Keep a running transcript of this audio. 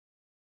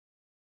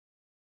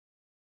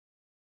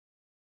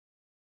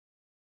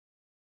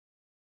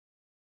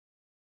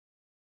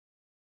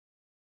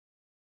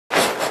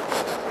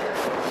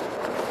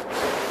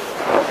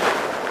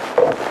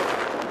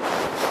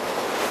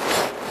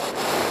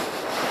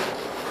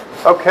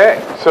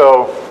Okay,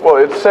 well,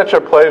 it's such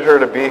a pleasure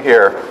to be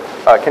here.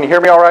 Can you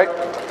hear me all right?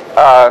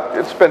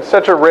 It's been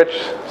such a rich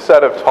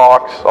set of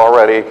talks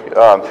already.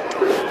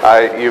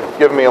 You've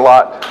given me a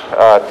lot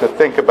to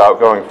think about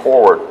going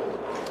forward.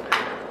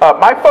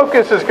 My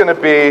focus is going to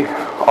be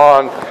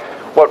on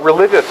what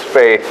religious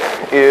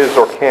faith is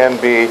or can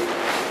be,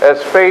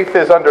 as faith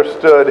is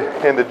understood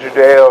in the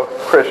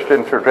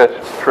Judeo-Christian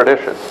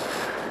tradition.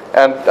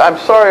 And I'm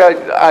sorry,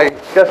 I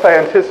guess I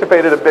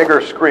anticipated a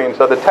bigger screen,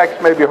 so the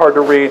text may be hard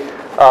to read.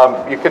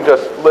 You can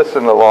just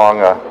listen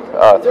along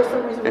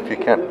if you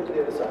can. Move to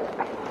the other side?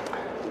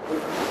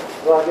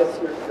 Well, I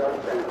guess you're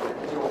dark print.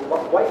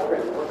 White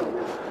print wasn't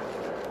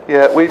that?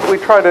 Yeah, we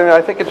tried it, and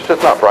I think it's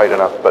just not bright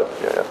enough, but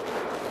yeah.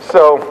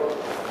 So,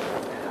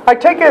 I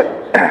take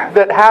it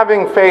that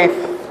having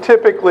faith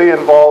typically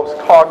involves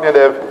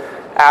cognitive,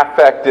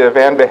 affective,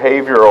 and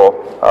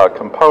behavioral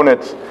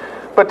components.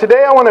 But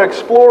today I want to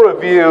explore a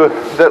view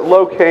that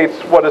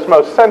locates what is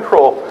most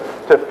central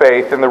to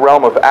faith in the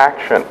realm of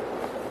action,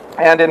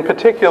 and in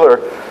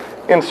particular,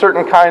 in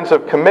certain kinds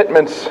of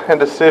commitments and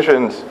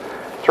decisions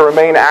to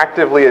remain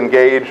actively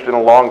engaged in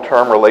a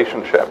long-term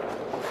relationship.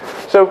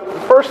 So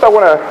first I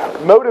want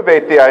to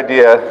motivate the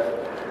idea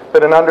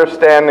that an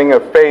understanding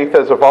of faith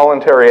as a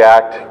voluntary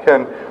act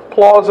can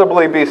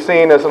plausibly be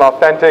seen as an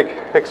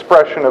authentic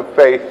expression of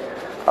faith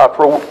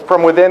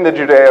from within the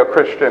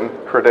Judeo-Christian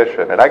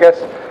tradition. And I guess,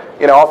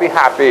 I'll be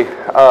happy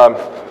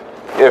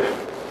if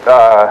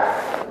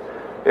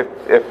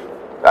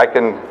I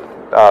can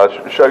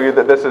show you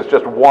that this is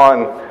just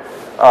one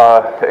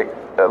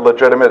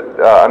legitimate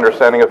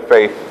understanding of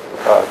faith.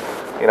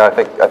 I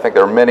think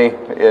there are many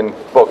in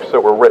books that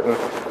were written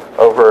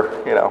over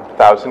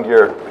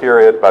 1,000-year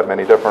period by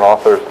many different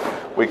authors.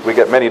 We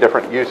get many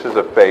different uses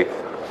of faith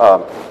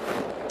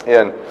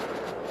in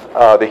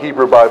the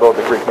Hebrew Bible and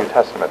the Greek New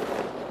Testament.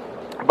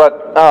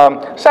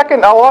 But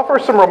second, I'll offer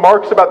some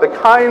remarks about the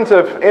kinds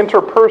of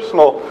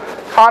interpersonal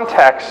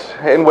contexts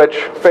in which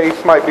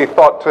faith might be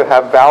thought to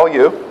have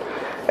value.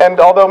 And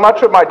although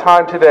much of my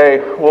time today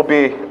will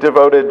be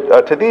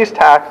devoted to these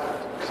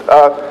tasks,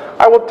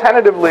 I will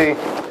tentatively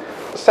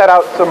set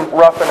out some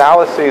rough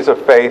analyses of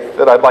faith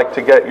that I'd like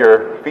to get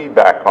your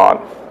feedback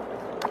on.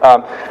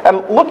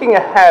 And looking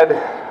ahead,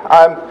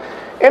 I'm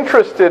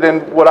interested in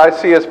what I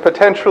see as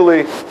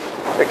potentially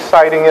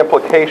exciting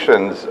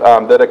implications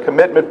that a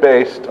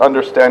commitment-based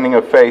understanding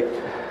of faith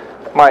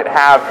might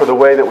have for the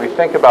way that we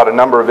think about a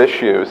number of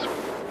issues.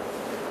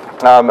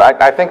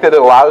 I think that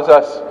it allows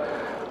us,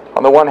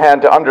 on the one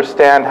hand, to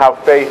understand how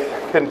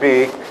faith can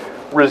be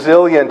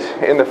resilient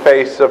in the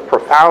face of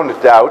profound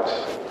doubts,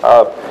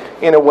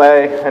 in a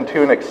way and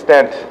to an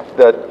extent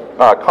that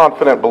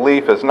confident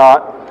belief is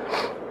not.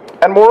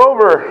 And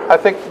moreover, I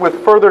think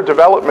with further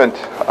development,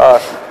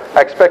 I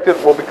expect it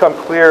will become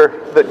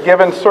clear that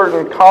given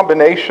certain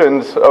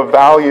combinations of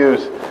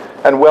values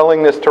and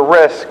willingness to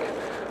risk,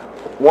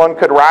 one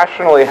could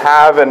rationally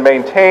have and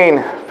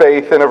maintain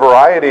faith in a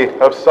variety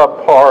of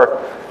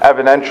subpar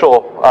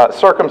evidential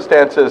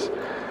circumstances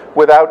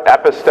without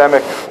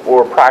epistemic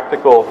or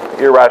practical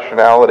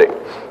irrationality.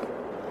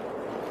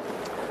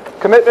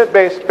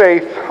 Commitment-based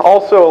faith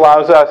also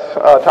allows us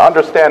to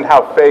understand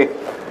how faith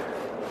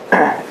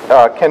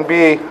can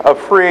be a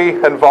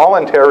free and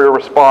voluntary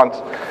response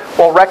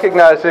while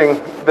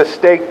recognizing the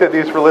stake that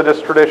these religious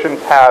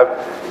traditions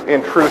have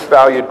in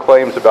truth-valued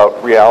claims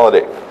about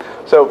reality.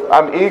 So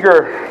I'm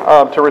eager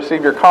to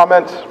receive your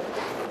comments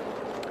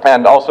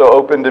and also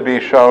open to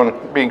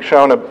being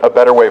shown a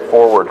better way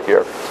forward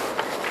here.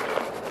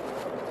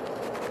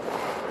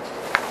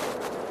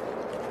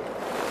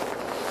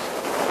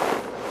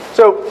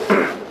 So,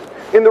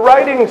 in the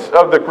writings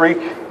of the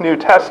Greek New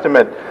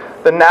Testament,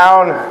 the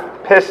noun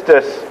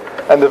pistis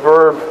and the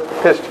verb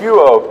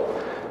pistuo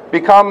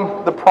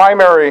become the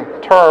primary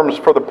terms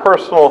for the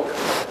personal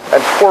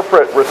and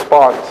corporate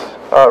response,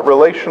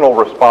 relational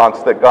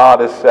response that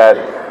God is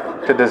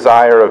said to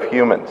desire of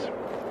humans.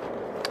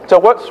 So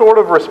what sort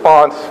of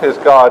response is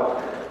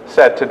God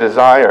said to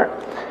desire?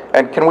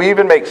 And can we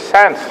even make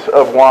sense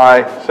of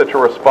why such a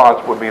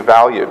response would be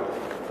valued?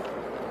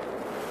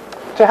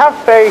 To have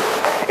faith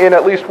in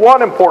at least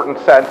one important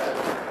sense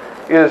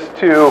is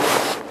to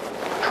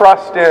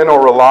trust in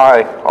or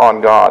rely on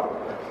God.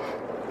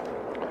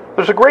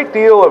 There's a great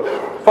deal of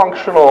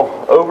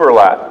functional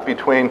overlap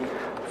between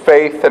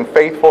faith and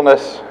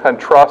faithfulness and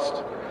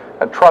trust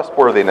and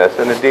trustworthiness,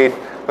 and indeed,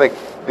 I think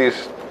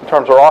these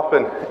terms are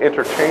often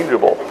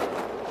interchangeable.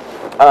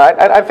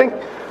 I think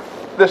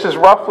this is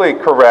roughly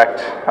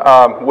correct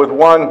with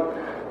one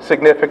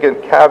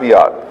significant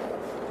caveat.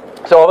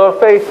 So although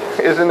faith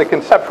is in the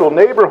conceptual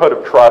neighborhood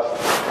of trust,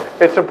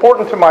 it's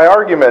important to my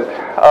argument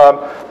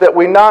that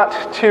we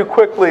not too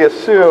quickly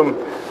assume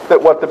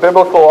that what the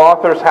biblical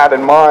authors had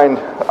in mind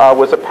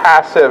was a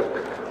passive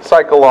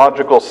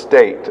psychological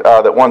state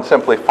that one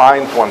simply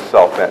finds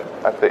oneself in.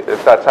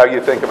 If that's how you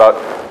think about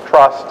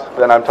trust,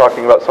 then I'm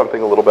talking about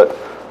something a little bit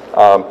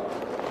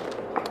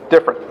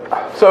different.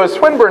 So as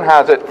Swinburne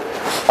has it,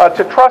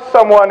 to trust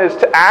someone is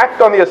to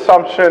act on the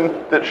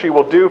assumption that she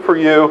will do for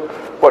you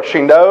what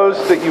she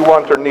knows that you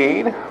want or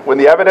need, when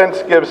the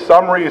evidence gives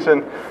some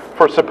reason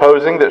for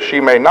supposing that she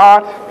may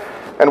not,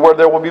 and where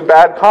there will be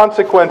bad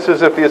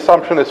consequences if the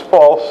assumption is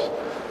false,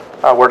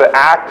 we're to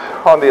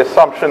act on the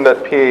assumption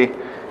that P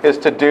is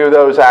to do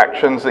those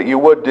actions that you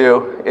would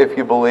do if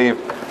you believe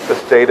the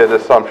stated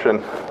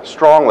assumption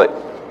strongly.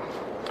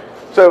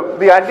 So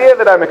the idea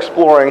that I'm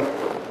exploring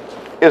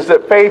is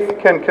that faith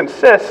can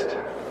consist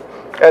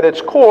at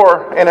its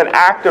core in an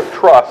act of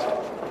trust,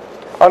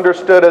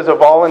 understood as a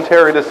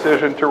voluntary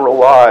decision to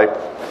rely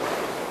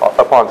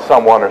upon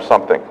someone or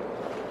something.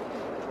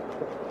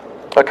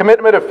 A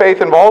commitment of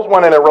faith involves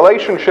one in a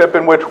relationship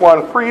in which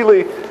one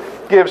freely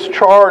gives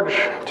charge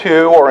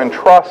to or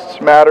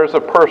entrusts matters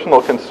of personal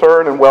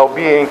concern and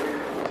well-being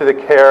to the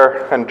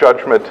care and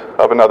judgment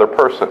of another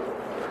person.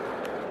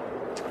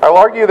 I'll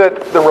argue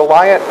that the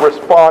reliant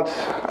response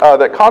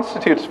that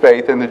constitutes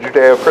faith in the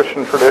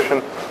Judeo-Christian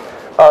tradition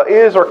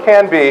is or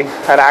can be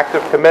an act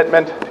of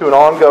commitment to an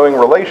ongoing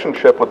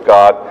relationship with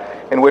God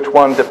in which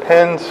one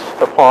depends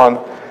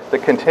upon the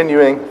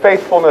continuing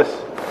faithfulness,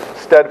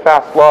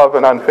 steadfast love,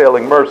 and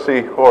unfailing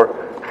mercy, or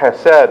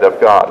chesed,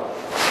 of God.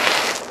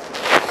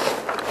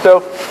 So,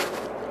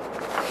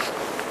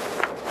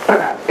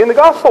 in the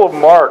Gospel of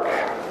Mark,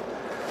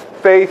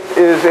 faith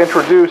is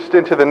introduced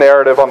into the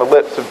narrative on the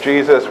lips of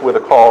Jesus with a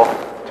call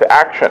to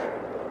action.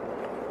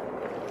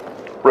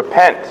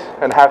 Repent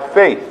and have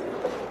faith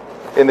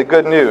in the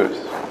good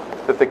news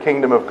that the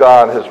kingdom of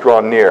God has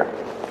drawn near.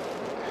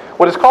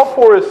 What is called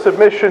for is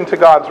submission to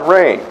God's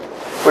reign,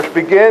 which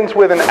begins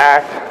with an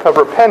act of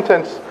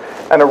repentance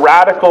and a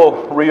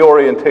radical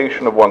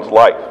reorientation of one's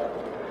life.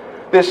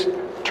 This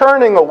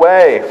turning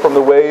away from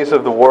the ways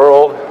of the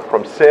world,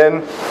 from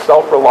sin,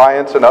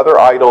 self-reliance, and other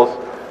idols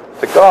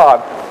to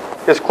God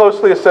is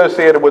closely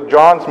associated with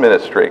John's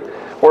ministry,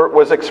 where it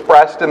was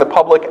expressed in the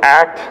public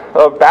act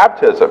of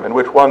baptism, in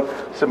which one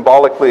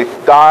symbolically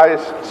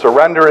dies,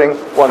 surrendering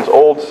one's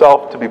old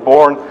self to be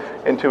born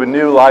into a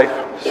new life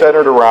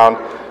centered around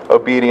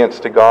obedience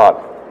to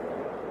God.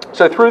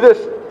 So through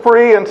this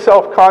free and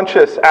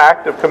self-conscious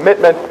act of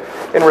commitment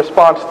in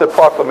response to the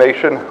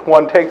proclamation,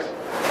 one's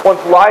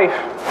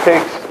life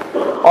takes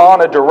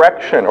on a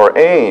direction or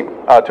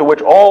aim to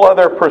which all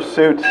other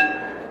pursuits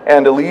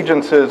and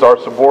allegiances are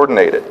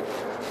subordinated.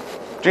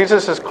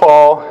 Jesus'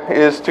 call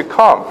is to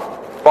come,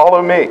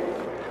 follow me.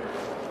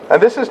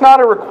 And this is not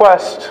a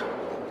request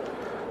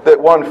that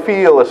one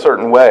feel a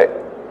certain way,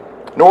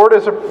 nor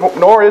is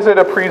it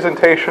a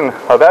presentation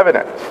of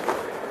evidence.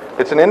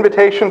 It's an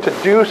invitation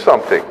to do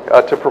something,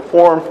 to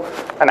perform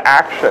an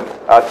action,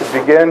 to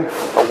begin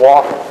a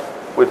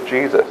walk with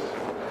Jesus.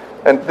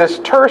 And this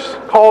terse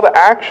call to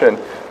action,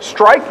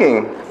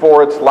 striking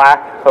for its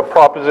lack of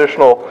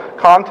propositional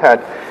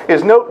content,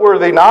 is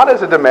noteworthy not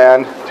as a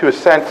demand to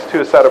assent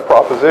to a set of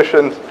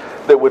propositions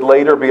that would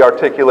later be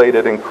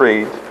articulated in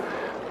creeds,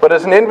 but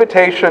as an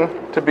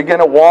invitation to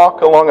begin a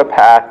walk along a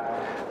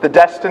path, the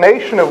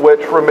destination of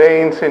which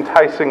remains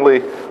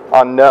enticingly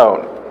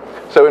unknown.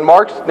 So in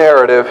Mark's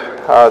narrative,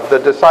 the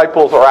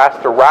disciples are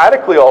asked to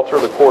radically alter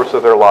the course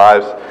of their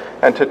lives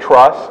and to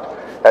trust,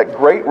 at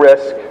great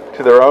risk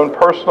to their own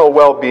personal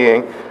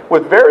well-being,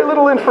 with very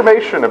little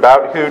information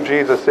about who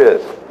Jesus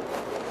is.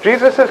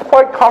 Jesus is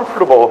quite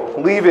comfortable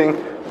leaving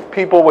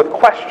people with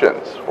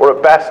questions, or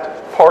at best,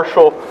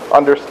 partial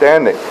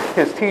understanding.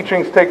 His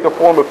teachings take the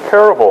form of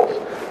parables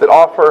that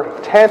offer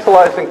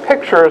tantalizing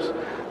pictures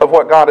of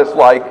what God is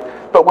like,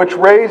 but which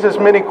raise as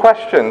many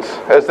questions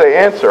as they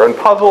answer and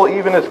puzzle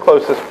even his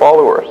closest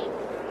followers.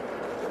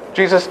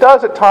 Jesus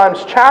does at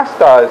times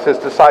chastise his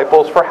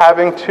disciples for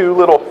having too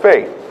little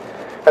faith,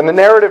 and the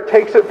narrative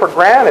takes it for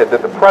granted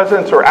that the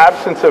presence or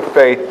absence of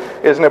faith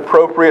is an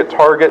appropriate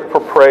target for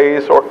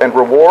praise and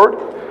reward,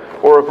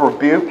 or of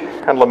rebuke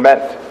and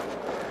lament.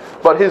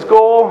 But his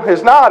goal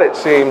is not, it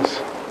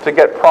seems, to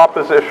get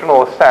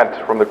propositional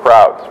assent from the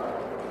crowds.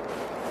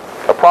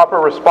 A proper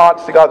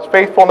response to God's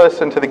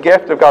faithfulness and to the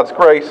gift of God's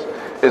grace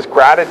is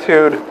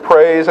gratitude,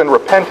 praise, and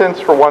repentance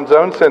for one's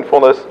own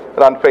sinfulness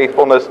and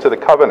unfaithfulness to the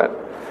covenant.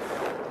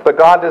 But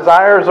God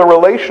desires a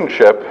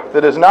relationship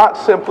that is not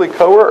simply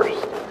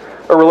coerced,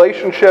 a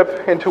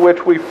relationship into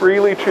which we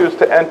freely choose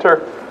to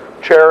enter,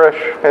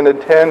 cherish, and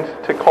intend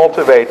to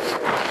cultivate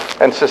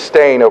and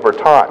sustain over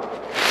time.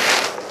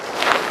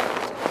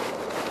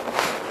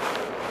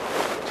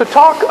 To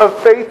talk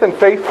of faith and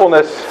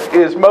faithfulness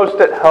is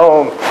most at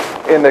home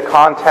in the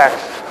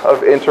context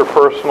of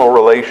interpersonal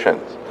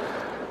relations.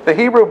 The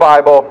Hebrew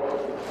Bible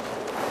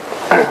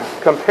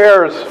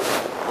compares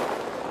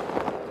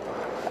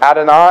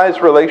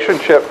Adonai's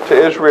relationship to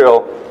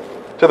Israel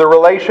to the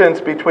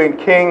relations between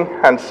king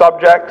and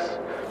subjects,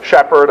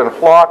 shepherd and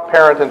flock,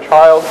 parent and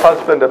child,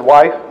 husband and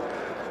wife.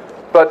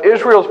 But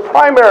Israel's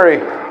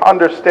primary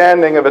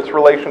understanding of its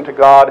relation to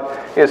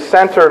God is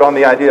centered on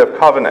the idea of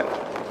covenant,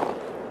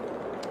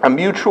 a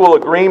mutual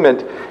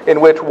agreement in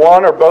which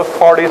one or both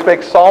parties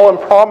make solemn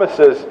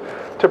promises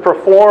to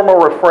perform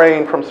or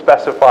refrain from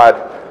specified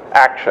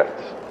actions.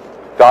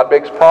 God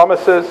makes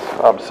promises,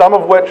 some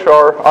of which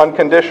are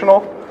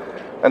unconditional,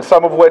 and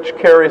some of which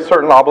carry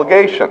certain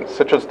obligations,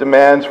 such as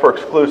demands for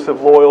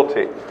exclusive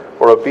loyalty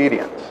or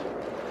obedience.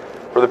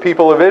 For the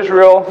people of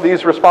Israel,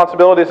 these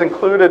responsibilities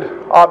included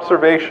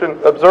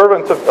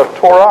observance of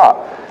Torah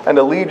and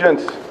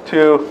allegiance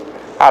to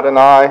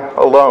Adonai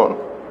alone.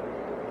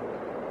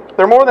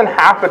 There are more than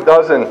half a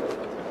dozen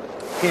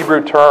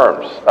Hebrew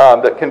terms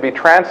that can be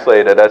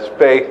translated as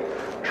faith,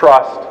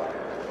 trust,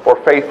 or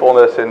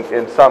faithfulness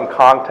in some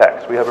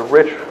contexts. We have a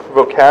rich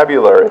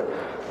vocabulary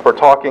for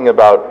talking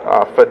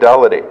about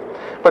fidelity.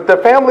 But the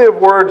family of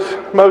words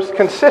most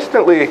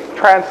consistently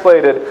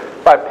translated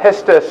by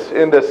pistis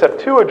in the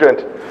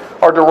Septuagint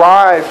are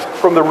derived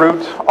from the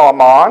root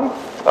amen,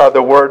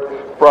 the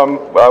word from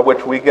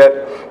which we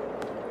get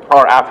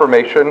our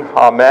affirmation,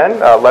 amen,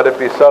 let it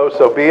be so,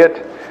 so be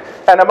it.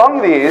 And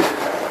among these,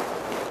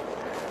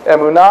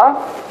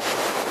 emunah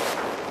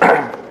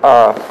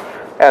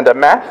and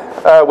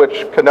ameth,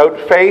 which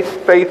connote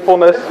faith,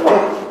 faithfulness,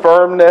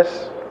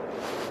 firmness,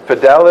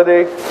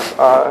 fidelity,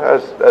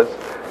 as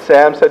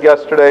Sam said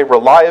yesterday,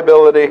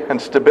 reliability and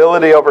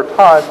stability over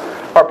time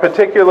are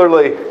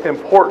particularly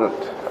important.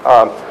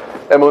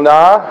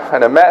 Emunah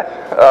and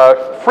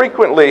ameth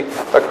frequently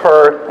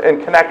occur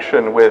in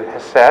connection with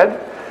hesed,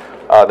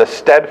 the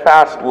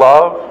steadfast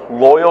love,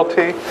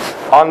 loyalty,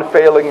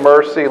 unfailing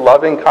mercy,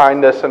 loving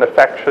kindness, and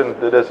affection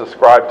that is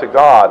ascribed to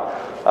God,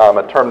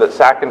 a term that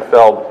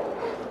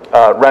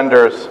Sackenfeld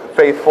renders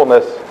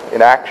faithfulness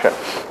in action.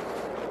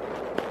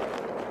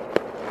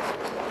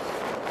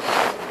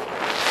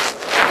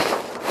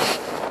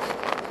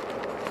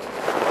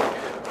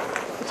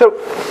 So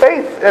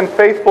faith and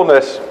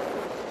faithfulness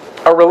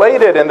are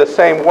related in the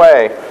same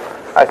way,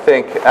 I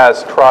think,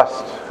 as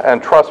trust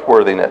and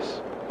trustworthiness.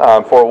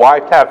 For a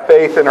wife to have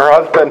faith in her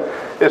husband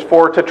is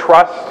for her to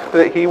trust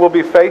that he will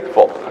be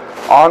faithful,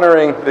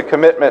 honoring the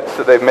commitments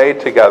that they've made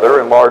together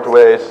in large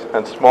ways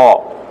and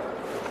small.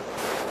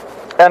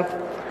 And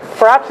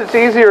perhaps it's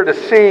easier to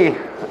see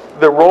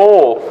the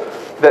role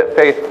that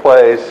faith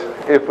plays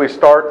if we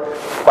start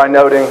by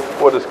noting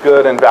what is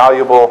good and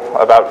valuable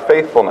about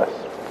faithfulness.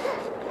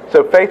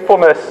 So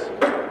faithfulness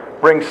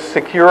brings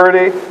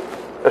security,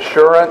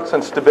 assurance,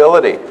 and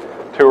stability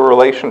to a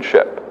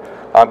relationship.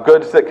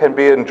 Goods that can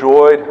be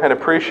enjoyed and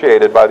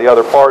appreciated by the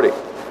other party.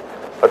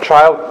 A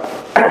child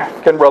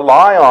can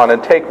rely on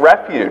and take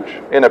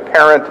refuge in a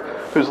parent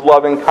whose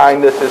loving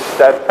kindness is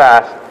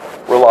steadfast,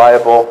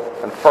 reliable,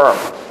 and firm.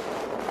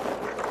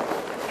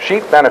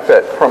 Sheep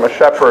benefit from a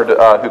shepherd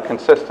who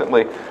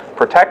consistently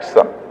protects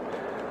them.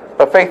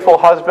 A faithful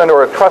husband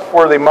or a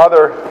trustworthy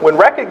mother, when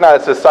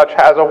recognized as such,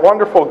 has a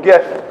wonderful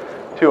gift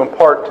to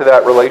impart to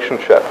that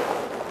relationship.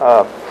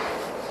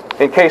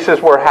 In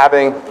cases where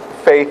having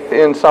faith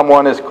in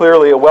someone is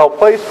clearly a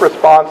well-placed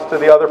response to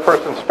the other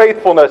person's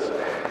faithfulness,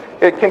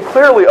 it can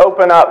clearly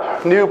open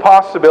up new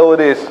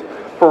possibilities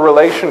for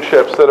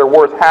relationships that are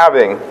worth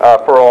having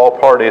for all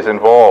parties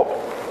involved.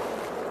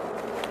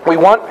 We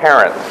want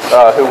parents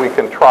who we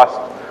can trust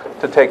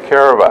to take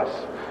care of us,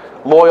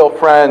 loyal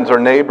friends or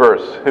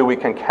neighbors who we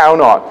can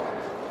count on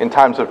in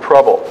times of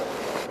trouble,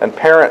 and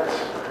parents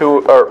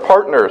who are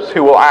partners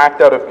who will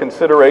act out of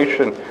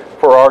consideration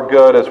for our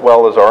good as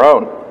well as our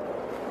own,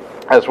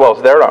 as well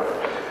as their own.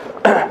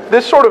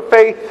 This sort of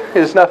faith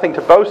is nothing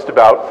to boast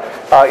about.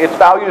 Its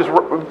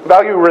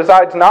value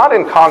resides not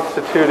in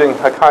constituting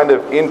a kind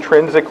of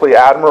intrinsically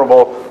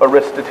admirable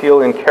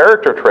Aristotelian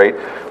character trait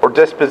or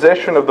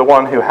disposition of the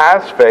one who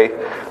has faith,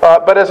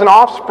 but as an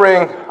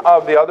offspring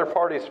of the other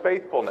party's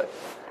faithfulness,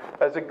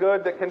 as a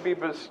good that can be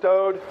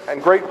bestowed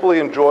and gratefully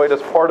enjoyed as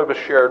part of a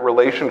shared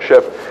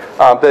relationship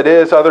that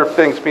is, other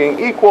things being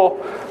equal,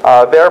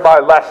 thereby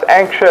less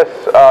anxious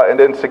and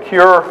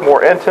insecure,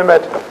 more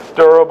intimate,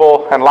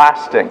 durable, and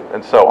lasting,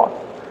 and so on.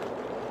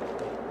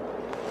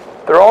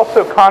 There are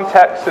also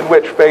contexts in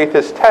which faith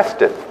is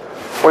tested,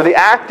 where the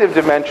active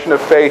dimension of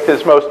faith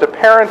is most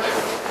apparent,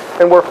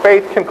 and where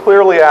faith can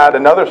clearly add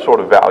another sort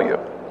of value.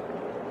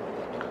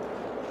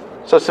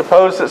 So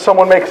suppose that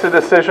someone makes a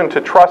decision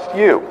to trust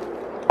you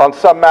on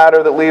some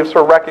matter that leaves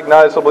her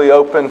recognizably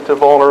open to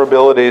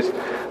vulnerabilities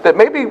that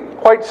may be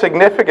quite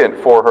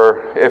significant for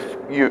her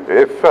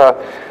if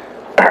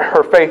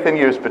her faith in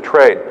you is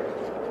betrayed.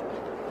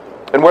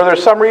 And where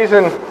there's some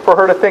reason for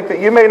her to think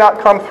that you may not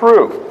come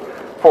through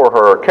for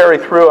her or carry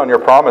through on your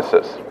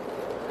promises.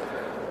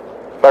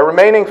 By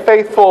remaining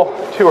faithful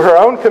to her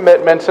own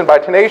commitments and by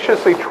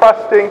tenaciously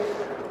trusting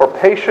or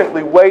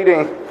patiently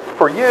waiting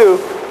for you,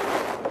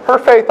 her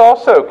faith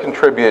also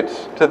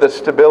contributes to the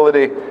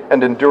stability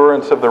and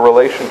endurance of the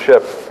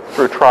relationship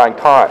through trying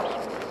times.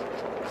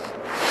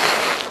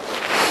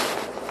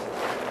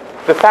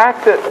 The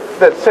fact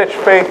that such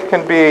faith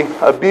can be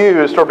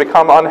abused or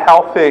become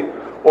unhealthy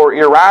or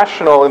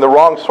irrational in the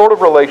wrong sort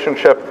of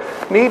relationship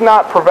need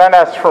not prevent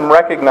us from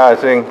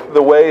recognizing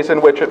the ways in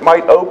which it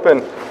might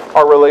open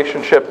our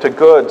relationship to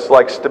goods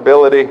like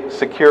stability,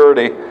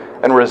 security,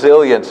 and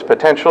resilience,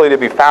 potentially to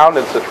be found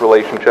in such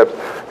relationships,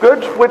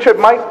 goods which it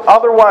might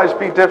otherwise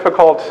be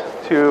difficult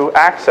to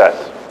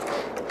access.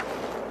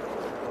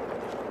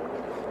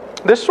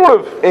 This sort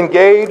of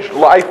engaged,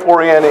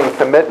 life-orienting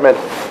commitment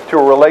to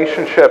a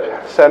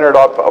relationship centered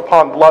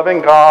upon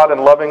loving God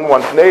and loving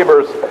one's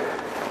neighbors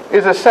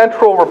is a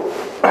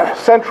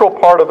central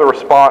part of the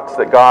response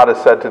that God is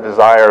said to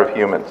desire of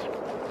humans.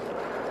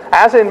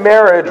 As in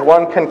marriage,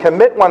 one can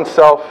commit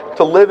oneself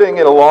to living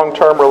in a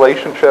long-term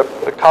relationship,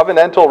 a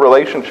covenantal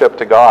relationship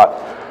to God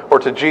or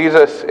to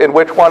Jesus, in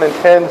which one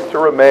intends to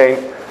remain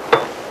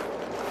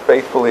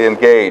faithfully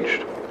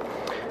engaged.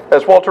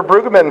 As Walter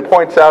Brueggemann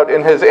points out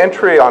in his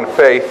entry on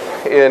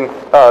faith in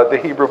the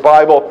Hebrew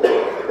Bible,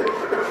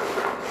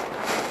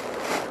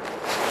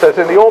 says,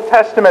 in the Old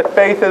Testament,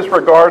 faith is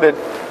regarded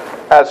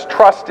as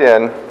trust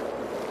in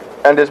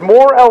and is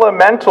more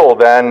elemental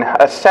than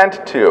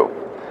assent to.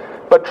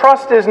 But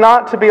trust is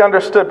not to be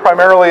understood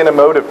primarily in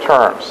emotive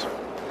terms.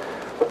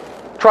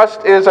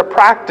 Trust is a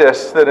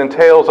practice that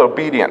entails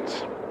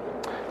obedience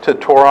to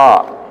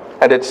Torah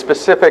and its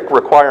specific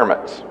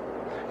requirements.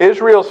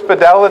 Israel's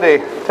fidelity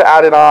to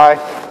Adonai,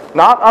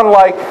 not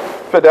unlike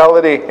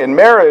fidelity in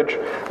marriage,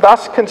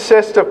 thus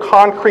consists of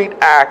concrete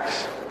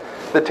acts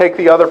that take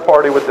the other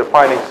party with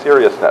defining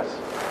seriousness.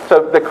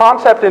 So the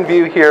concept in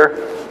view here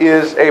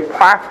is a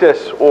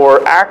practice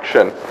or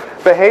action,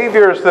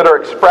 behaviors that are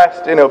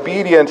expressed in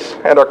obedience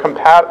and are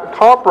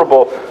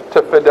comparable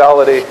to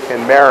fidelity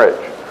in marriage.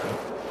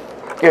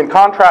 In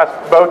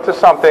contrast, both to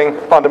something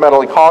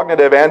fundamentally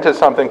cognitive and to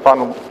something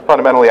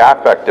fundamentally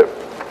affective.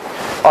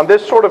 On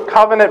this sort of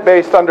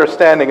covenant-based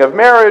understanding of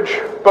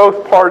marriage,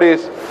 both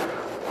parties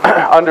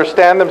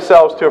understand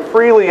themselves to have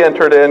freely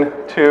entered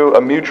into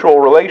a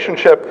mutual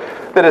relationship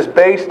that is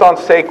based on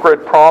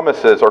sacred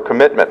promises or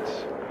commitments.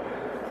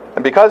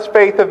 And because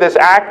faith of this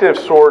active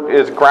sort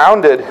is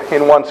grounded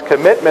in one's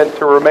commitment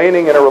to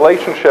remaining in a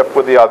relationship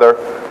with the other,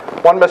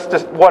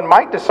 one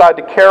might decide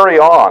to carry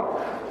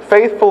on,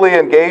 faithfully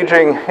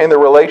engaging in the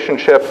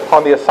relationship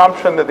on the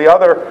assumption that the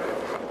other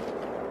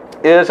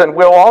is and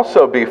will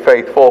also be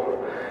faithful,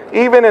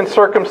 even in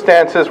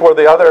circumstances where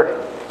the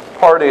other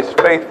party's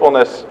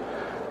faithfulness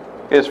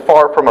is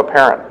far from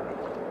apparent.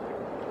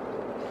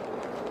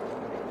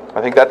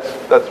 I think that's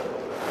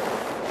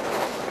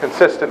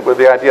consistent with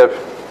the idea of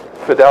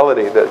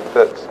fidelity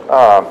that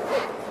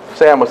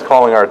Sam was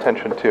calling our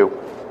attention to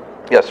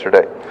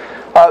yesterday.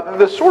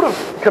 The sort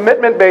of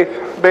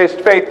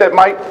commitment-based faith that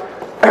might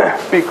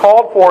be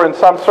called for in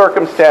some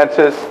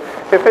circumstances,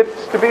 if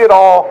it's to be at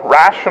all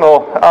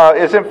rational,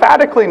 is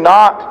emphatically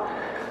not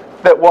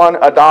that one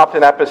adopt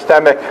an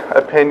epistemic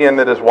opinion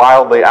that is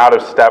wildly out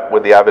of step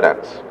with the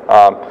evidence,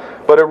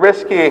 but a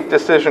risky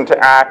decision to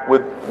act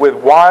with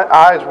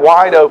eyes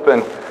wide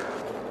open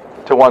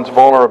to one's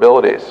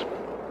vulnerabilities.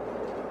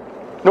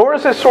 Nor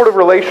is this sort of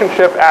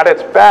relationship at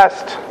its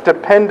best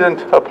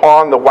dependent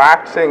upon the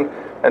waxing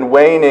and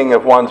waning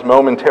of one's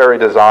momentary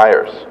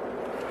desires.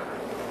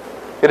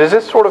 It is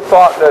this sort of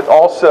thought that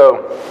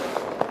also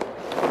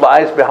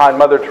lies behind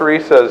Mother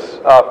Teresa's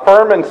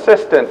firm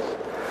insistence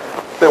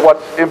that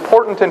what's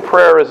important in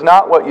prayer is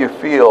not what you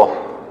feel,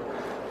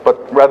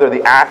 but rather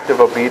the act of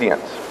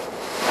obedience.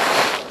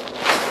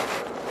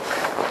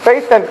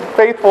 Faith and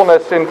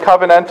faithfulness in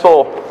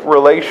covenantal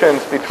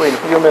relations between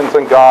humans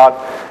and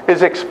God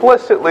is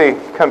explicitly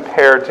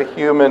compared to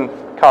human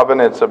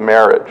covenants of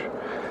marriage.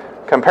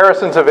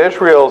 Comparisons of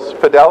Israel's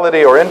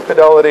fidelity or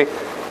infidelity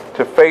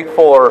to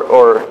faithful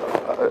or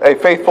a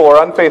faithful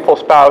or unfaithful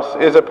spouse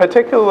is a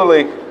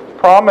particularly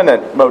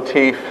prominent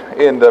motif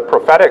in the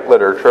prophetic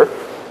literature.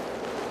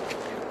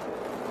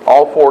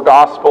 All four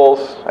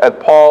Gospels and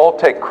Paul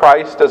take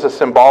Christ as a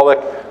symbolic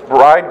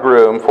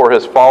bridegroom for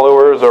his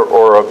followers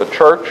or of the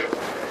church.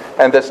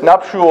 And this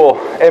nuptial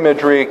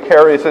imagery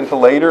carries into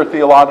later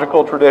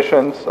theological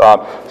traditions.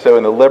 So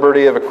in The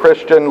Liberty of a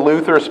Christian,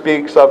 Luther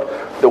speaks of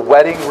the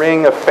wedding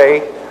ring of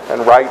faith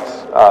and writes,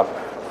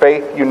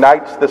 faith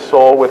unites the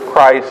soul with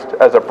Christ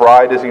as a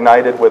bride is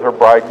united with her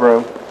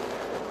bridegroom.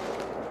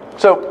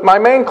 So my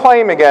main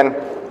claim, again,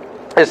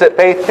 is that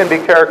faith can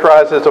be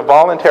characterized as a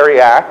voluntary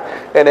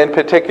act, and in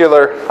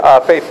particular,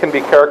 faith can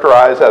be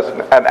characterized as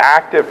an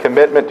active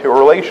commitment to a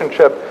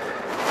relationship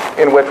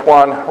in which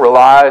one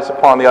relies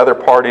upon the other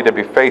party to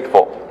be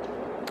faithful.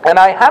 And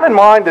I have in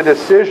mind a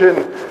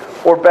decision,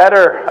 or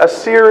better, a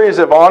series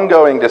of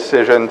ongoing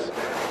decisions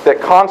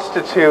that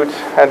constitute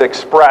and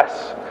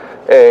express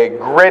a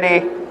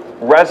gritty,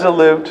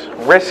 resolute,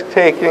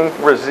 risk-taking,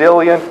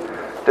 resilient,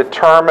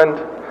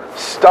 determined,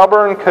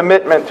 stubborn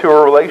commitment to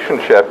a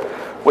relationship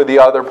with the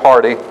other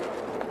party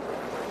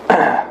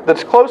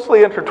that's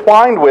closely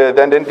intertwined with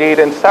and indeed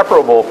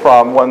inseparable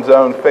from one's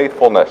own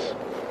faithfulness.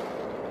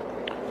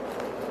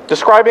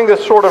 Describing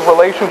this sort of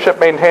relationship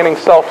maintaining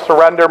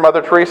self-surrender,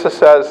 Mother Teresa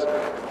says,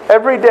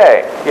 every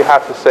day you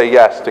have to say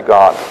yes to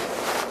God.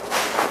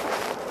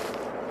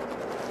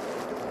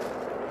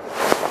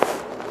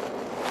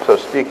 So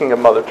speaking of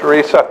Mother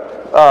Teresa,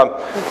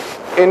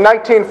 in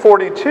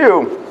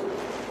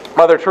 1942,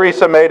 Mother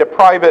Teresa made a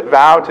private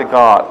vow to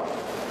God,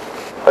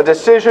 a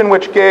decision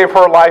which gave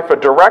her life a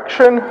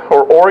direction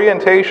or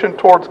orientation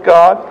towards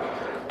God,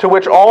 to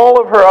which all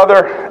of her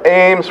other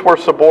aims were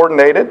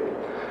subordinated.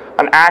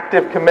 an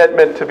active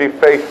commitment to be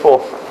faithful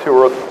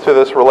to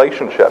this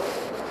relationship.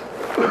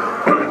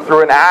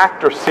 Through an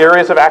act or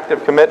series of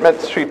active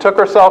commitments, she took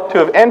herself to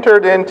have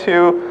entered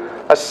into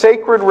a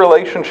sacred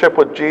relationship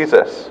with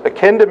Jesus,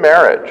 akin to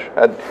marriage.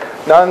 And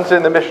nuns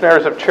in the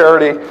Missionaries of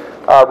Charity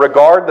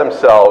regard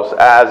themselves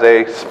as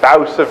a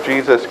spouse of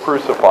Jesus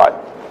crucified.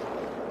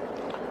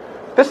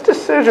 This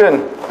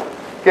decision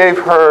gave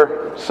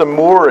her some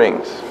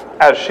moorings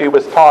as she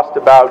was tossed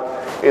about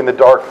in the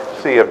dark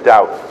sea of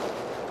doubt.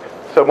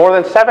 So more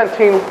than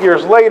 17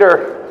 years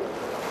later,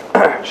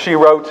 she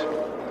wrote,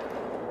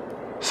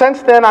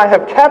 "Since then I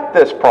have kept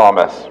this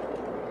promise,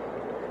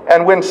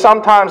 and when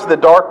sometimes the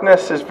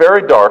darkness is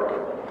very dark,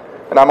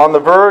 and I'm on the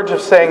verge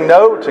of saying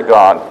no to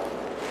God,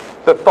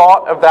 the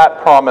thought of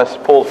that promise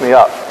pulls me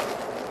up."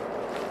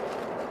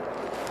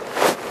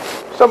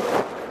 So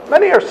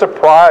many are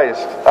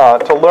surprised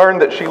to learn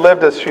that she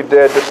lived as she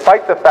did,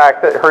 despite the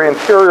fact that her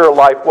interior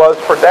life was,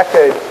 for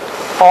decades,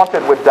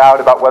 haunted with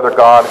doubt about whether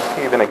God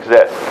even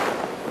exists.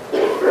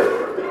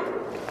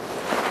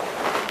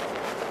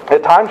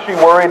 At times she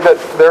worried that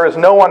there is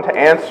no one to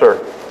answer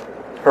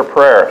her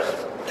prayers.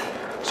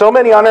 "So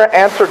many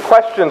unanswered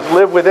questions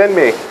live within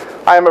me.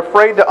 I am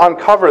afraid to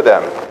uncover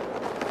them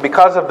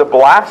because of the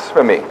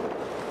blasphemy.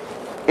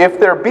 If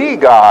there be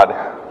God,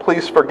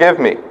 please forgive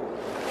me."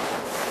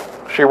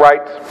 She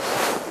writes,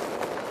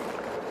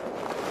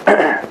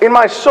 "In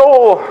my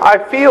soul, I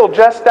feel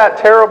just that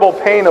terrible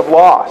pain of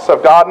loss,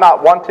 of God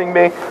not wanting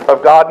me,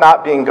 of God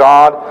not being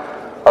God,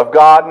 of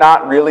God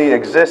not really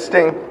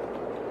existing.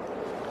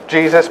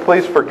 Jesus,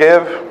 please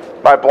forgive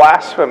my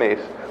blasphemies.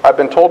 I've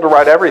been told to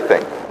write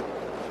everything.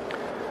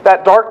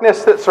 That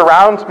darkness that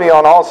surrounds me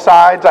on all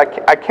sides,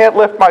 I can't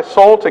lift my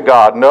soul to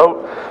God. No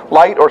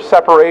light or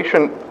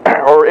separation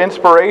or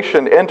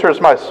inspiration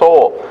enters my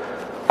soul.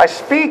 I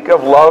speak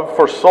of love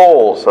for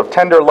souls, of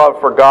tender love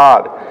for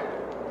God,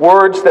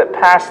 words that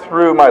pass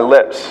through my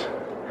lips,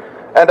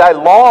 and I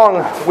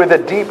long with a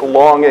deep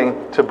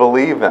longing to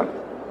believe them.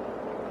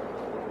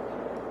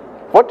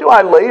 What do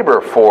I labor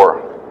for?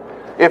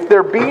 If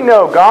there be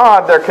no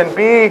God, there can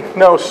be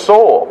no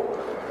soul.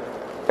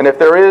 And if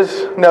there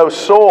is no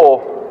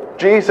soul,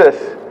 Jesus,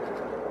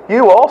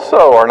 you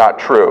also are not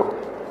true."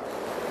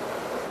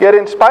 Yet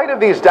in spite of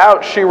these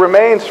doubts, she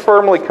remains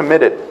firmly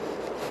committed.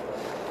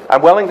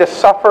 "I'm willing to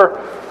suffer.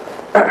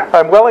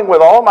 I'm willing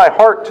with all my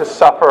heart to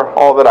suffer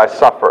all that I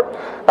suffer,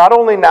 not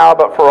only now,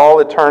 but for all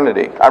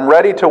eternity. I'm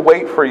ready to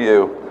wait for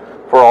you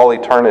for all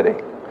eternity."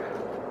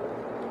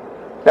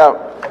 Now,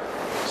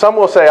 some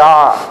will say,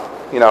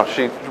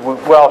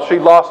 she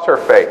lost her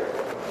faith.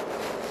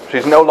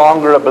 She's no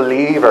longer a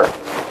believer.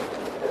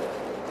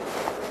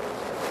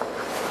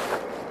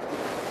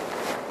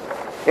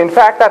 In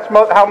fact, that's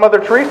how Mother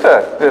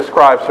Teresa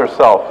describes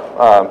herself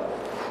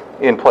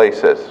in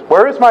places.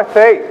 "Where is my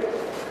faith?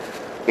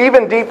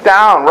 Even deep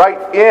down, right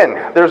in,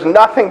 there's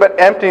nothing but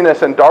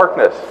emptiness and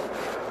darkness.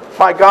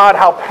 My God,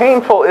 how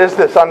painful is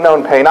this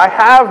unknown pain? I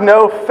have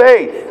no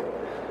faith.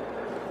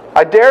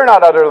 I dare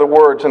not utter the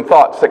words and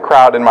thoughts that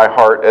crowd in my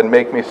heart and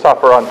make me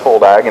suffer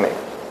untold agony."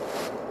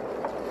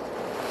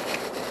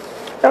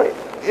 Now,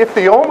 if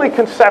the only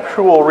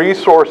conceptual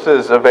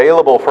resources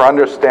available for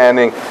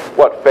understanding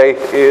what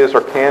faith is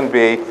or can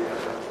be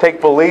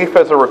take belief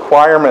as a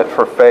requirement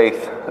for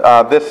faith,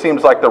 this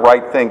seems like the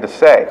right thing to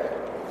say.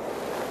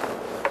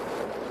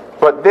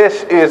 But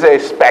this is a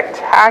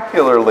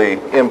spectacularly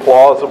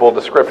implausible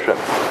description.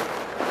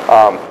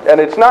 And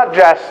it's not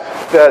just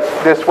that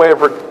this way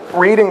of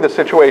reading the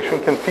situation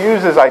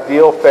confuses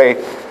ideal faith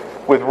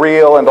with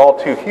real and all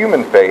too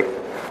human faith.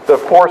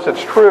 Of course,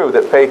 it's true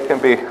that faith can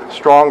be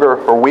stronger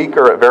or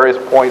weaker at various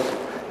points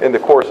in the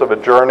course of a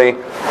journey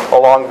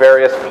along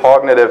various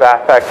cognitive,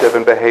 affective,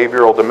 and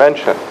behavioral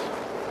dimensions.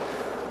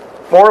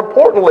 More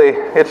importantly,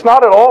 it's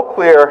not at all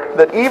clear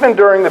that even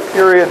during the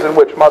periods in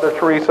which Mother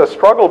Teresa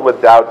struggled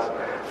with doubts,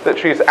 that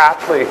she's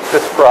aptly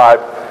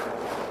described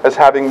as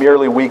having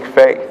merely weak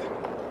faith.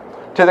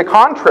 To the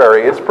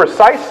contrary, it's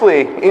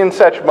precisely in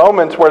such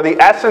moments where the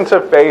essence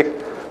of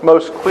faith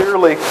most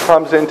clearly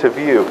comes into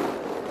view.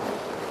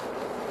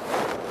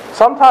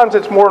 Sometimes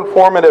it's more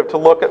informative to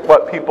look at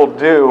what people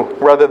do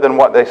rather than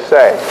what they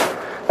say.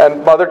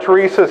 And Mother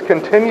Teresa's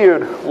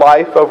continued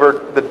life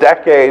over the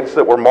decades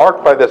that were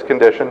marked by this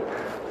condition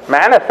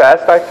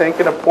manifest, I think,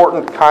 an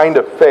important kind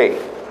of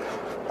faith,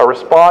 a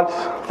response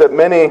that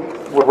many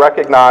would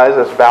recognize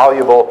as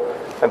valuable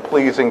and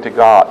pleasing to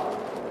God.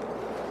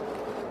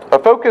 A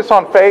focus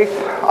on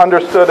faith,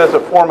 understood as a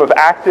form of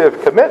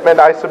active commitment,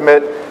 I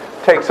submit,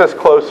 takes us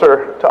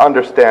closer to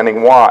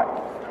understanding why.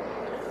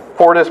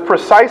 For it is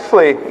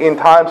precisely in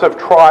times of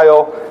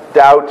trial,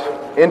 doubt,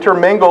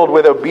 intermingled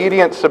with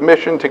obedient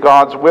submission to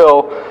God's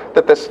will,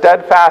 that the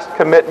steadfast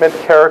commitment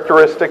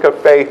characteristic of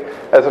faith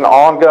as an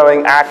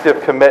ongoing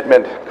active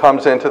commitment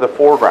comes into the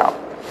foreground.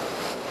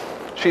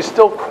 She's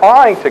still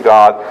crying to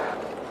God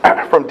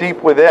from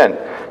deep within,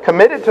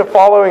 committed to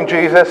following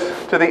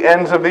Jesus to the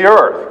ends of the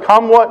earth,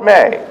 come what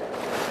may,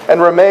 and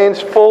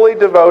remains fully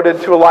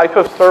devoted to a life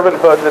of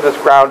servanthood that is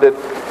grounded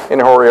in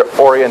her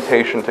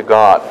orientation to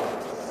God.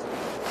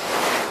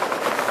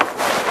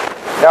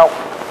 Now,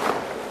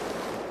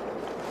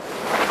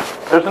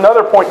 there's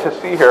another point to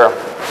see here.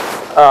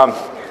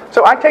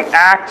 So I take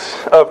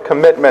acts of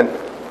commitment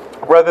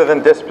rather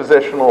than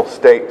dispositional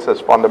states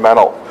as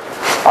fundamental.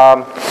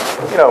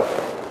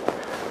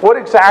 What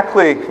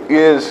exactly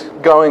is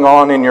going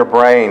on in your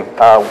brain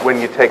when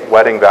you take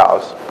wedding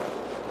vows?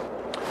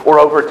 Or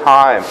over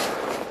time,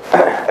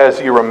 as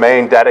you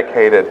remain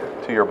dedicated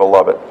to your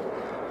beloved?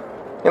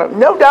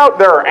 No doubt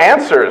there are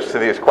answers to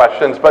these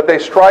questions, but they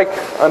strike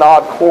an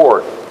odd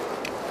chord.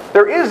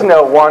 There is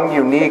no one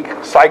unique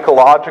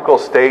psychological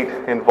state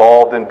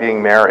involved in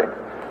being married.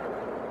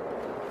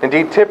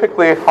 Indeed,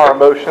 typically our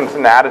emotions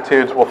and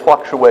attitudes will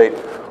fluctuate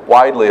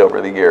widely over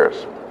the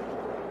years.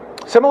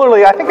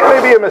 Similarly, I think it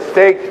may be a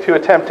mistake to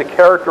attempt to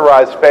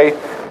characterize faith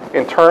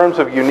in terms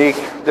of unique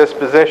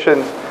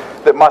dispositions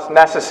that must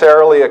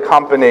necessarily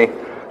accompany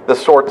the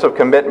sorts of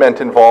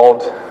commitment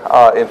involved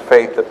in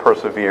faith that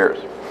perseveres,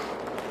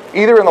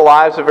 either in the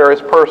lives of various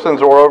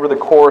persons or over the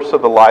course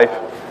of the life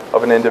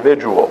of an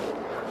individual.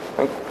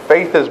 I think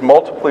faith is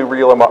multiply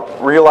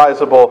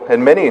realizable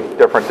in many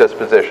different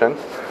dispositions.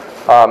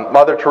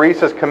 Mother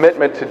Teresa's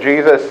commitment to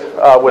Jesus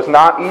was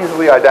not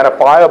easily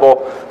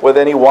identifiable with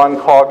any one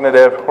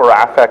cognitive or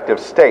affective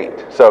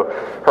state. So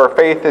her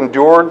faith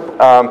endured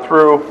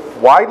through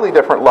widely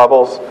different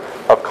levels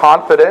of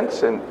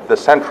confidence in the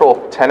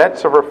central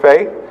tenets of her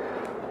faith.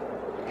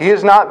 He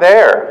is not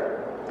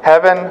there.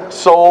 Heaven,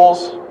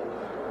 souls,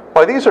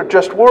 why, these are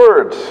just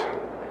words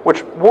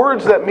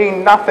that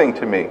mean nothing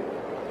to me.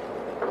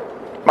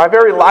 My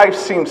very life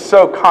seems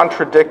so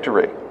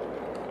contradictory.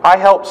 I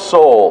help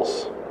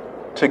souls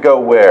to go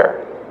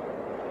where?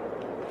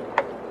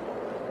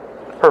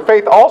 Her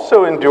faith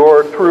also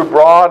endured through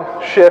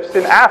broad shifts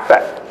in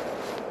affect.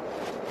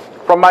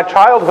 From my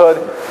childhood,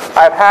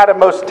 I have had a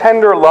most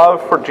tender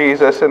love for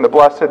Jesus in the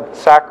Blessed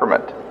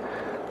Sacrament.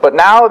 But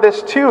now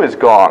this too is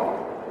gone.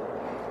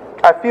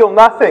 I feel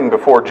nothing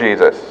before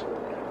Jesus.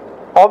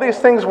 All these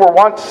things were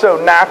once so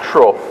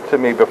natural to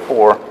me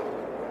before.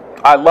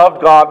 I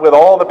loved God with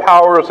all the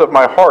powers of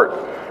my heart.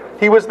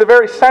 He was the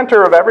very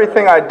center of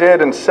everything I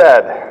did and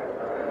said.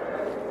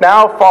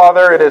 Now,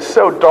 Father, it is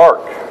so dark,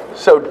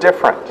 so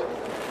different,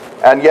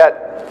 and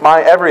yet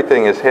my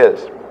everything is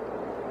His.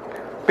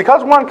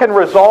 Because one can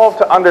resolve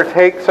to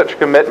undertake such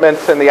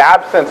commitments in the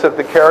absence of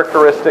the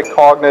characteristic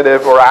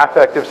cognitive or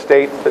affective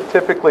states that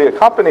typically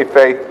accompany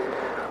faith,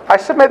 I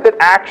submit that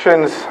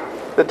actions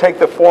that take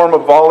the form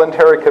of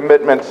voluntary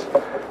commitments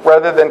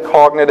rather than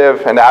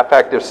cognitive and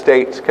affective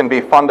states can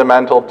be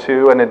fundamental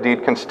to and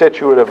indeed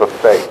constitutive of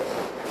faith.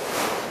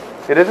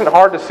 It isn't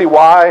hard to see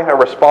why a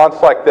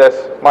response like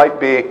this might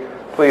be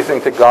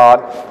pleasing to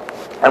God,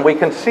 and we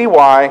can see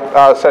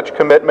why such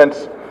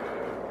commitments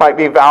might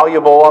be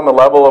valuable on the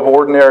level of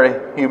ordinary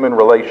human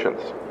relations.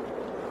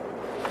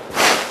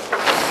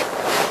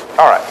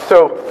 All right,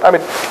 so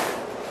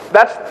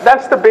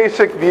that's the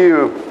basic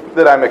view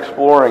that I'm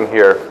exploring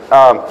here.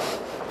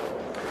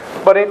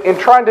 But in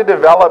trying to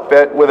develop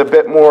it with a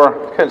bit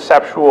more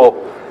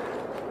conceptual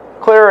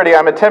clarity,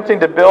 I'm attempting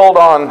to build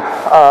on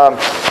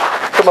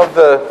some of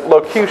the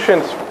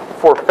locutions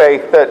for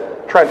faith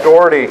that Trent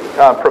Doherty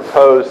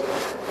proposed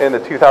in the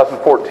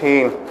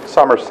 2014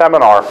 summer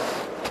seminar.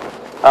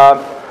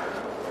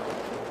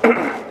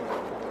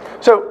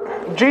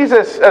 So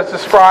Jesus, as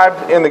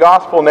described in the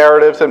gospel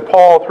narratives, and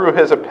Paul through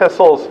his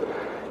epistles,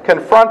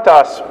 confront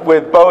us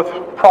with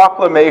both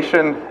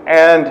proclamation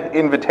and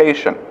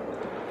invitation,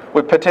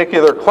 with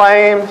particular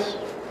claims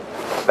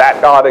that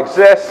God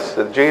exists,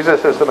 that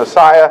Jesus is the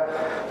Messiah,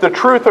 the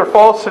truth or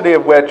falsity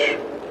of which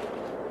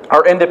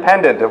are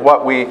independent of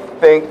what we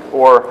think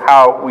or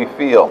how we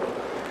feel,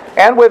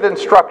 and with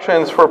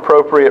instructions for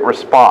appropriate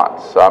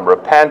response.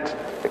 Repent,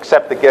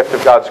 accept the gift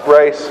of God's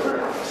grace,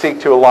 seek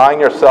to align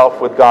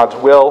yourself with God's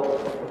will.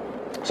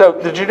 So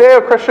the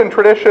Judeo-Christian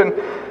tradition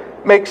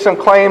makes some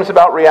claims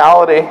about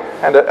reality,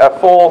 and a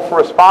full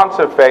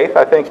responsive faith,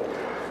 I think,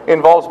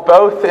 involves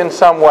both in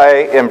some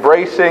way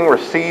embracing,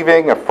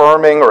 receiving,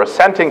 affirming, or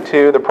assenting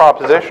to the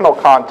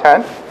propositional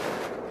content,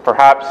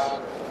 perhaps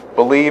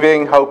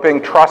believing,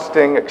 hoping,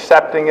 trusting,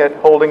 accepting it,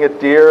 holding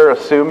it dear,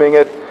 assuming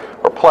it,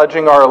 or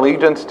pledging our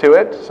allegiance to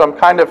it, some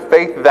kind of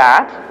faith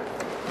that,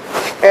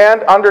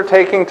 and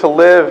undertaking to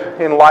live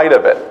in light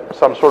of it,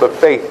 some sort of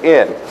faith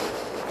in.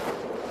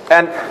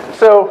 And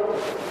so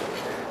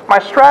my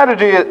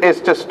strategy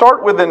is to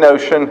start with the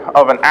notion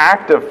of an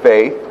act of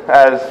faith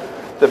as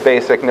the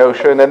basic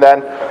notion, and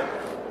then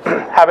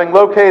having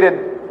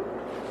located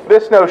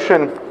this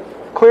notion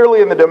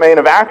clearly in the domain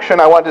of action,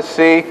 I want to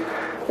see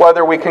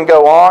whether we can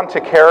go on to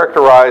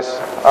characterize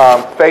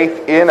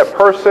faith in a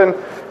person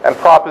and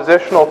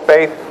propositional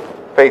faith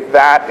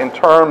that in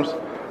terms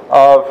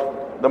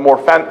of the more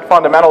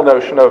fundamental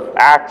notion of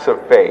acts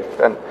of faith.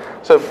 And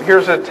so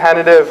here's a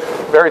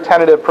very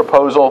tentative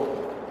proposal.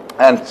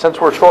 And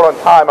since we're short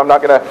on time, I'm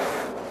not going to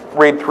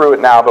read through it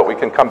now, but we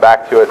can come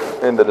back to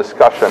it in the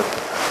discussion.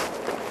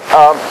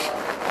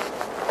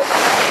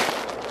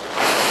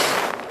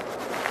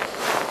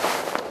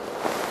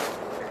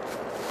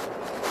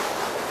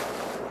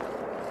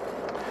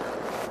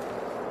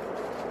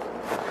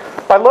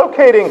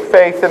 locating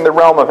faith in the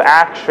realm of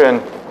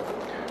action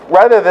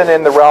rather than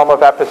in the realm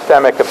of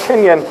epistemic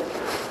opinion,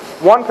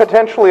 one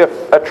potentially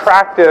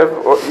attractive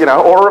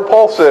or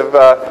repulsive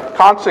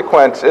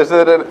consequence is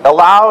that it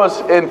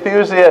allows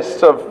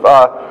enthusiasts of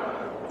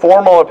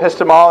formal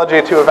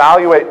epistemology to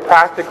evaluate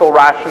practical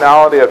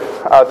rationality of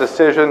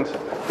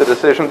the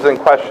decisions in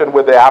question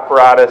with the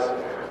apparatus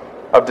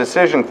of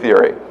decision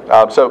theory.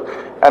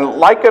 And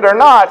like it or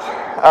not,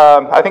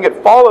 I think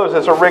it follows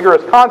as a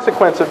rigorous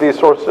consequence of these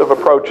sorts of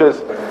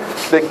approaches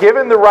that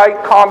given the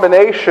right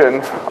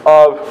combination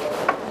of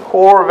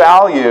core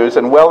values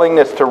and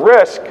willingness to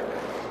risk,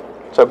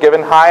 so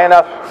given high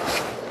enough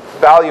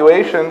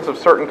valuations of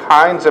certain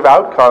kinds of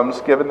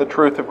outcomes, given the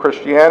truth of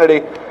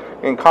Christianity,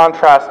 in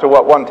contrast to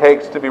what one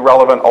takes to be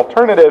relevant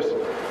alternatives,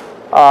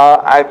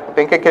 I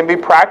think it can be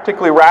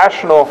practically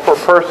rational for a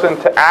person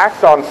to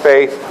act on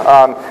faith,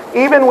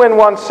 even when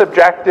one's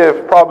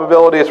subjective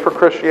probabilities for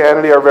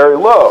Christianity are very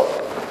low,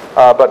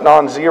 but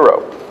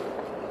non-zero.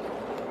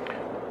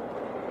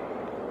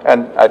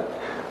 And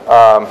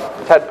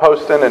Ted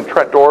Poston and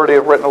Trent Doherty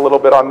have written a little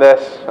bit on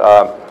this.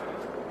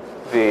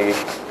 The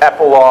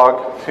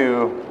epilogue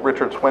to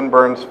Richard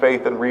Swinburne's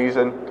Faith and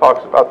Reason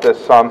talks about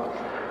this some.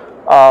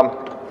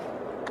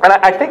 And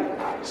I think,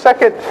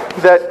 second,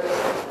 that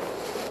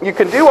you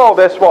can do all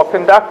this while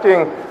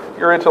conducting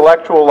your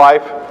intellectual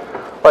life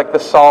like the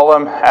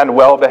solemn and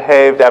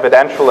well-behaved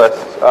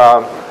evidentialists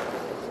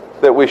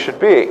that we should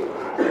be.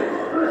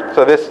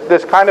 So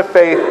this kind of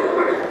faith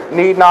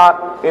need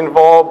not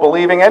involve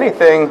believing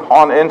anything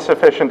on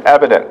insufficient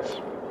evidence.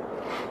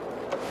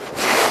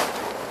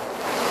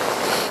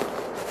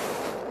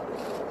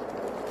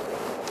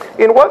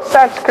 In what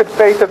sense could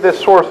faith of this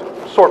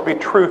sort be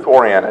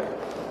truth-oriented?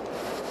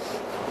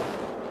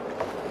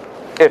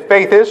 If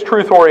faith is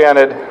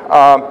truth-oriented,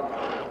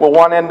 will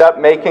one end up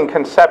making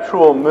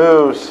conceptual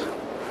moves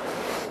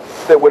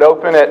that would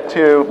open it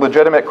to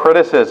legitimate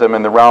criticism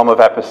in the realm of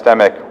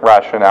epistemic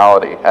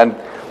rationality? And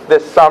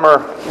this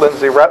summer,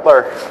 Lindsay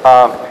Rettler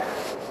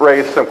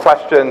raised some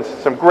questions,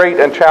 some great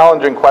and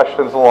challenging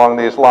questions along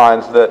these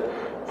lines that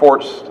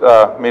forced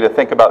me to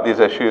think about these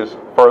issues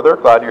further.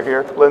 Glad you're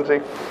here, Lindsay.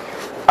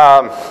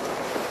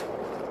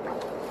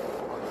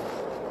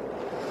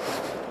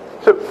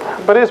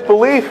 But is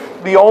belief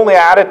the only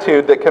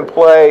attitude that can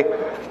play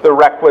the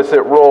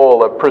requisite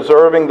role of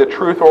preserving the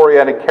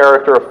truth-oriented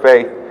character of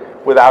faith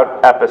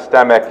without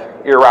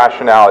epistemic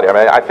irrationality? I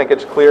mean, I think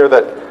it's clear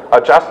that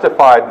a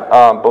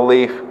justified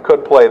belief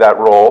could play that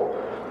role.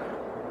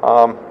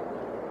 But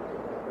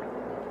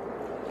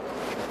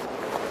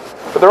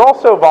there are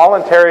also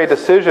voluntary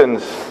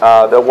decisions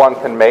that one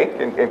can make,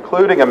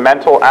 including a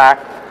mental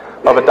act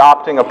of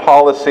adopting a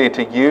policy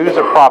to use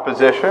a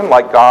proposition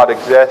like God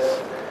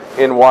exists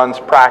in one's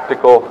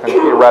practical and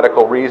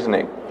theoretical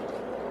reasoning.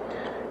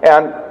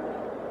 And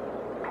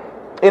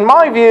in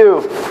my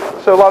view,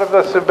 so a lot of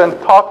us have been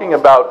talking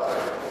about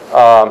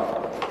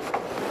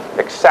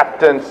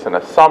acceptance and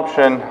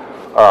assumption,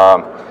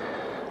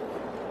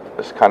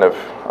 this kind of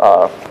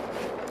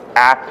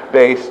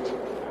act-based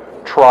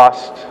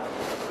trust,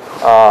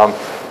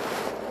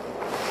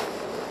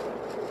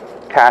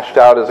 cashed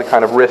out as a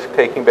kind of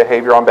risk-taking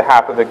behavior on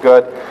behalf of the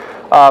good.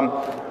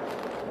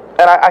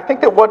 And I think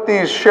that what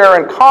these share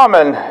in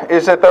common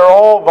is that they're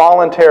all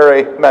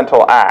voluntary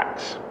mental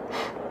acts.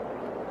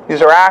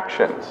 These are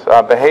actions.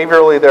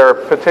 Behaviorally, there are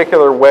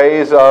particular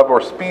ways of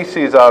or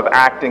species of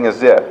acting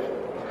as if.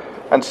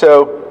 And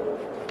so,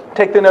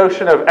 take the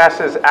notion of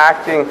S's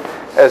acting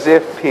as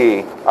if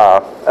P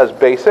as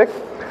basic.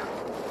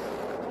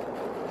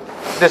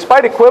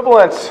 Despite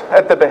equivalence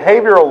at the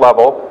behavioral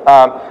level,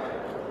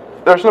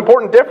 there's an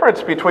important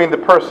difference between the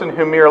person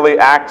who merely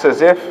acts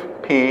as if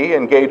P,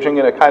 engaging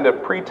in a kind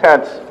of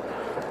pretense,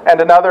 and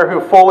another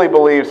who fully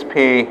believes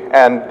P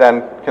and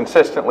then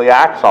consistently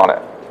acts on it.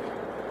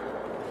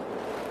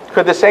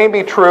 Could the same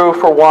be true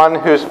for one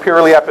whose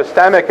purely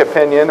epistemic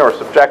opinion or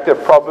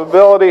subjective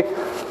probability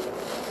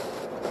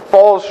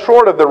falls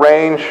short of the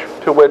range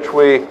to which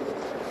we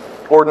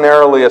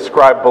ordinarily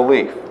ascribe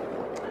belief,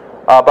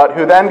 but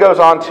who then goes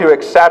on to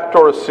accept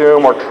or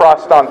assume or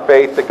trust on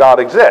faith that God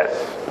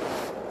exists?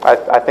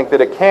 I think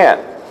that it can.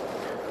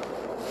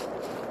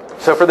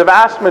 So for the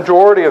vast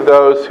majority of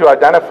those who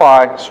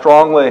identify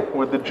strongly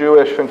with the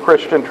Jewish and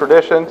Christian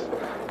traditions,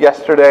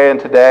 yesterday and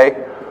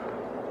today,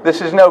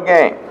 this is no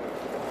game.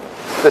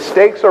 The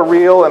stakes are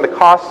real and the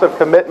costs of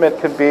commitment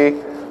can be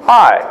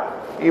high,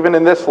 even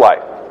in this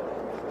life.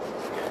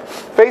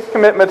 Faith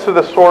commitments of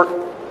the sort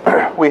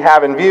we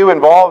have in view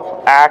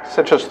involve acts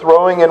such as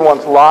throwing in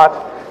one's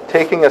lot,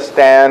 taking a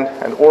stand,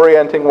 and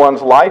orienting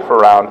one's life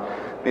around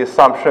the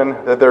assumption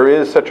that there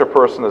is such a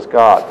person as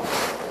God.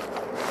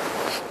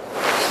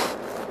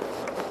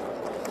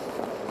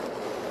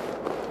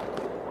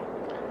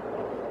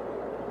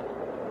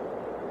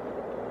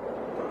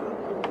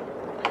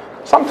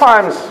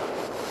 Sometimes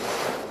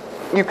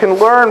you can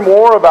learn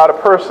more about a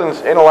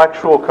person's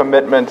intellectual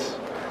commitments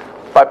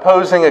by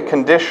posing a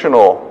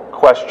conditional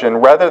question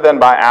rather than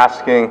by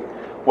asking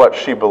what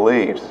she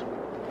believes.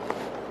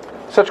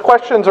 Such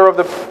questions are of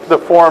the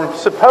form,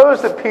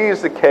 suppose that P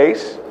is the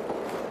case,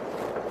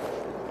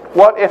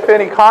 what, if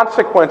any,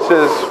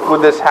 consequences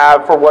would this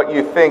have for what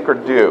you think or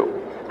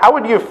do? How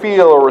would you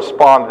feel or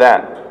respond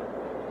then?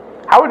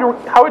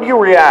 How would you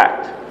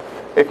react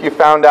if you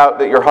found out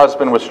that your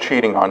husband was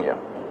cheating on you?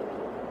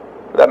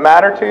 Would that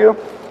matter to you?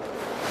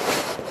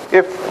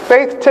 If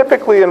faith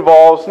typically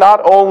involves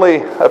not only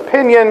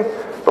opinion,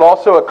 but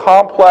also a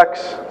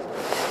complex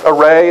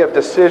array of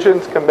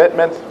decisions,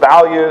 commitments,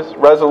 values,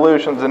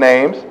 resolutions, and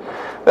aims,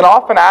 then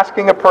often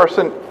asking a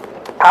person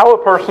how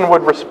a person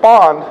would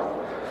respond,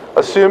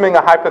 assuming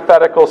a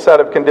hypothetical set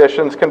of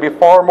conditions, can be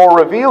far more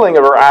revealing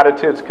of our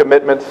attitudes,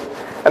 commitments,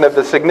 and of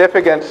the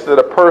significance that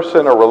a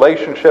person or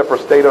relationship or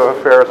state of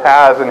affairs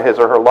has in his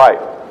or her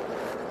life.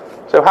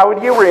 So how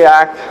would you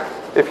react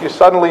if you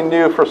suddenly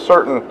knew for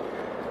certain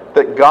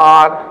that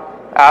God,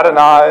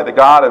 Adonai, the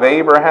God of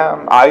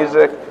Abraham,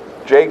 Isaac,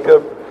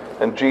 Jacob,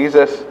 and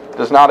Jesus,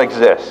 does not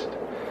exist?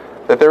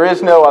 That there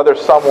is no other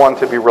someone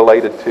to be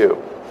related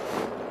to?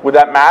 Would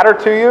that matter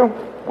to you?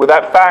 Would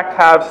that fact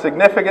have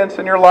significance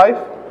in your life?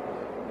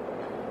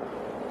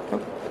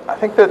 I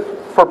think that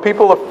for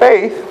people of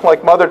faith,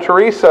 like Mother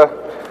Teresa,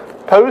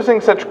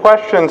 posing such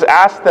questions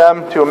asks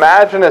them to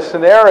imagine a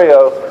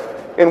scenario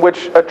in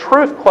which a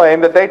truth claim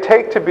that they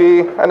take to be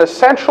an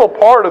essential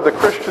part of the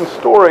Christian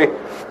story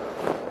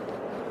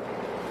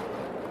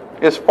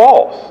is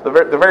false. The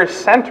very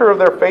center of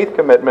their faith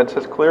commitments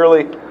has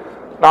clearly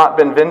not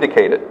been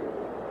vindicated.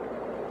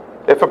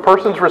 If a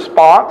person's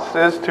response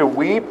is to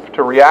weep,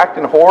 to react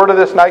in horror to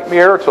this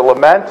nightmare, to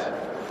lament,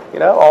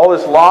 all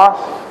is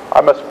lost, I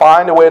must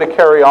find a way to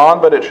carry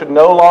on, but it should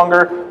no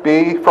longer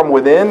be from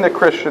within the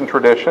Christian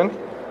tradition.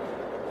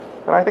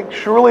 And I think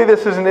surely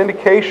this is an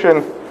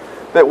indication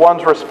that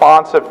one's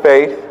response of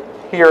faith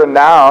here and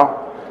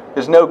now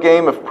is no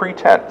game of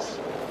pretense,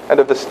 and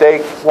of the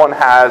stake one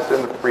has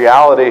in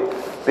reality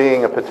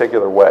being a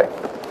particular way.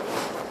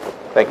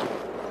 Thank you.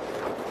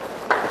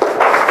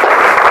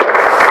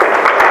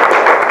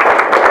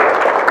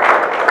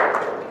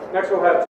 Next we'll have